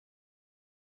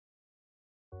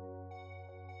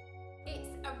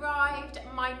arrived,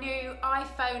 my new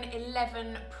iPhone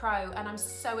 11 Pro, and I'm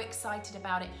so excited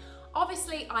about it.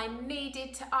 Obviously, I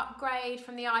needed to upgrade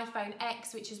from the iPhone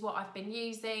X, which is what I've been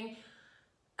using.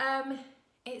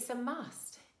 It's a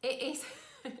must. It is.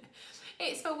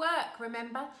 It's for work,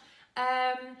 remember?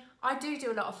 I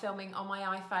do a lot of filming on my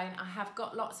iPhone. I have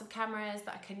got lots of cameras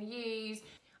that I can use.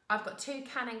 I've got 2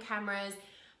 Canon cameras,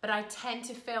 but I tend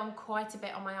to film quite a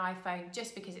bit on my iPhone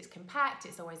just because it's compact,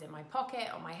 it's always in my pocket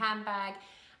or my handbag,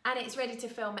 and it's ready to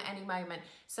film at any moment.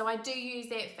 So I do use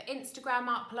it for Instagram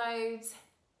uploads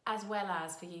as well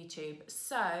as for YouTube.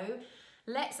 So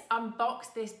let's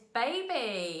unbox this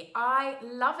baby. I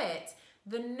love it.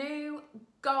 The new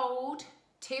gold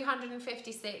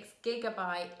 256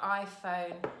 gigabyte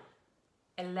iPhone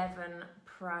 11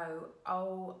 Pro.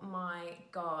 Oh my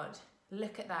God,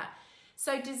 look at that.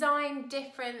 So design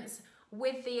difference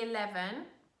with the 11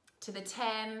 to the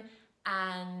 10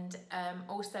 and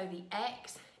also the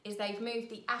X is they've moved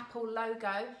the Apple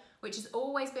logo, which has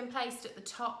always been placed at the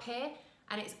top here,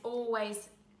 and it's always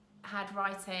had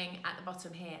writing at the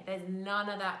bottom here. There's none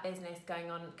of that business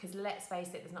going on, because let's face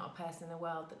it, there's not a person in the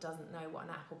world that doesn't know what an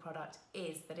Apple product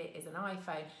is, that it is an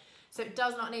iPhone. So it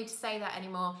does not need to say that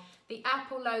anymore. The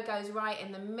Apple logo is right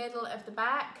in the middle of the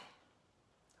back.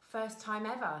 First time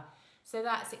ever. So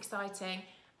that's exciting.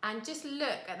 And just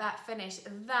look at that finish.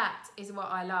 That is what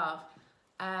I love.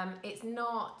 It's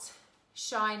not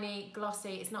shiny,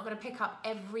 glossy. It's not going to pick up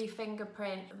every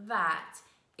fingerprint. That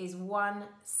is one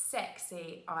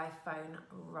sexy iPhone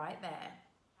right there.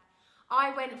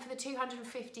 I went for the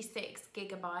 256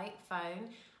 gigabyte phone.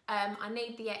 I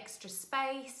need the extra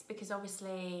space because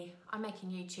obviously I'm making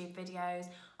YouTube videos.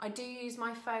 I do use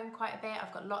my phone quite a bit.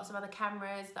 I've got lots of other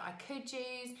cameras that I could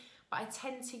use, but I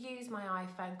tend to use my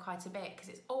iPhone quite a bit because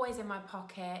it's always in my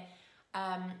pocket.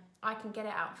 I can get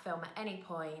it out and film at any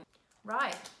point.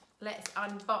 Right, let's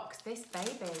unbox this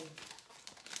baby.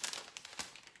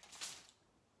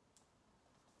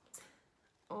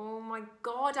 Oh my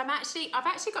God, I've actually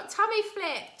got tummy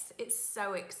flips. It's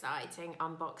so exciting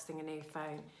unboxing a new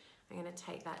phone. I'm gonna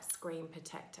take that screen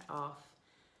protector off.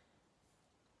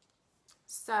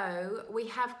 So we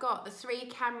have got the 3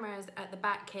 cameras at the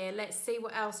back here. Let's see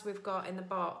what else we've got in the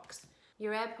box.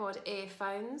 Your AirPod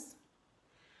earphones.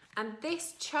 And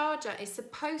this charger is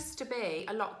supposed to be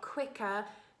a lot quicker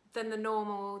than the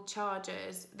normal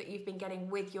chargers that you've been getting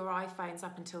with your iPhones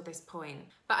up until this point.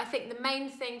 But I think the main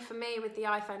thing for me with the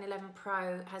iPhone 11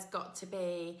 Pro has got to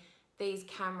be these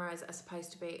cameras are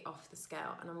supposed to be off the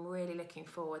scale, and I'm really looking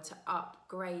forward to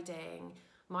upgrading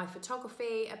my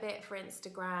photography a bit for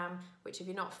Instagram, which if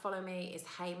you're not following me is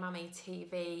Hey Mummy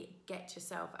TV. Get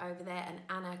yourself over there, and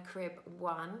Anna Crib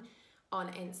 1 on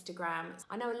Instagram.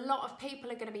 I know a lot of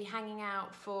people are going to be hanging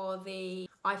out for the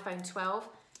iPhone 12,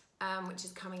 which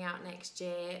is coming out next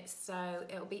year, so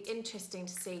it'll be interesting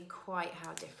to see quite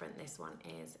how different this one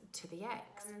is to the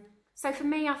X. So for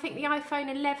me, I think the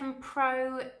iPhone 11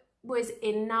 Pro was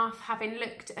enough. Having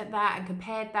looked at that and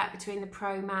compared that between the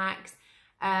Pro Max,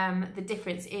 the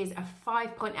difference is a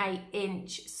 5.8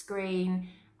 inch screen,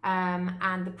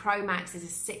 and the Pro Max is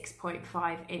a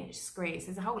 6.5 inch screen. So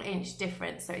there's a whole inch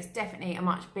difference, so it's definitely a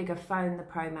much bigger phone, the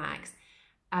Pro Max.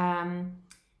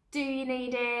 Do you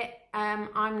need it?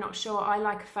 I'm not sure. I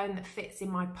like a phone that fits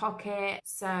in my pocket.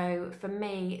 So for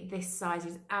me, this size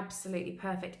is absolutely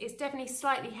perfect. It's definitely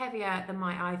slightly heavier than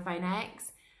my iPhone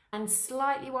X and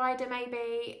slightly wider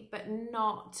maybe, but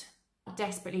not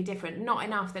desperately different. Not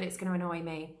enough that it's going to annoy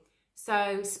me.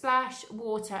 So splash,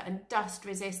 water and dust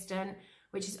resistant,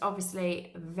 which is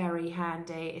obviously very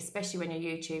handy, especially when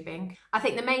you're YouTubing. I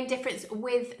think the main difference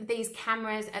with these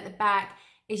cameras at the back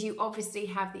is you obviously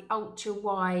have the ultra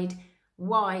wide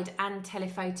and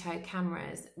telephoto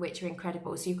cameras, which are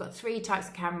incredible. So you've got 3 types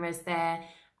of cameras there.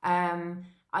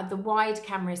 The wide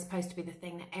camera is supposed to be the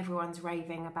thing that everyone's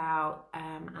raving about,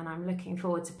 and I'm looking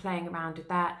forward to playing around with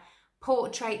that.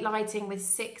 Portrait lighting with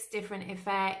 6 different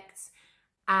effects,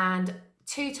 and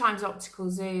 2 times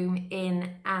optical zoom in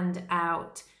and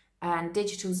out, and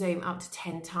digital zoom up to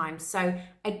 10 times. So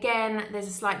again, there's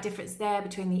a slight difference there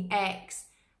between the X,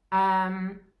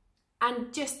 and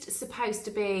just supposed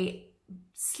to be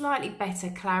slightly better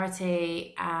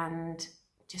clarity and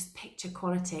just picture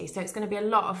quality. So it's going to be a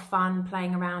lot of fun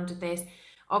playing around with this.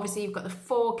 Obviously you've got the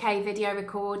 4K video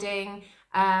recording,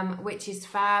 which is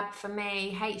fab for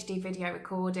me, HD video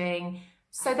recording.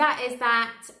 So that is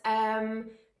that.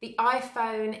 The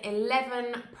iPhone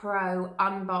 11 Pro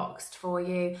unboxed for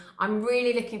you. I'm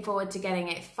really looking forward to getting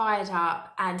it fired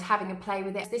up and having a play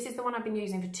with it. This is the one I've been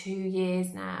using for 2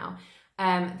 years now,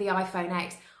 the iPhone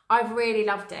X. I've really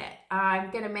loved it. I'm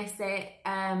gonna miss it.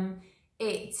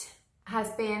 It has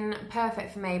been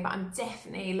perfect for me, but I'm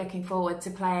definitely looking forward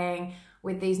to playing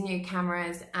with these new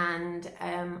cameras and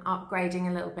upgrading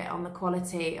a little bit on the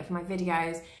quality of my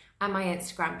videos and my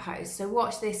Instagram posts. So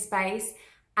watch this space,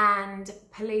 and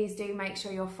please do make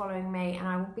sure you're following me, and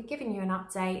I will be giving you an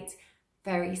update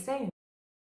very soon.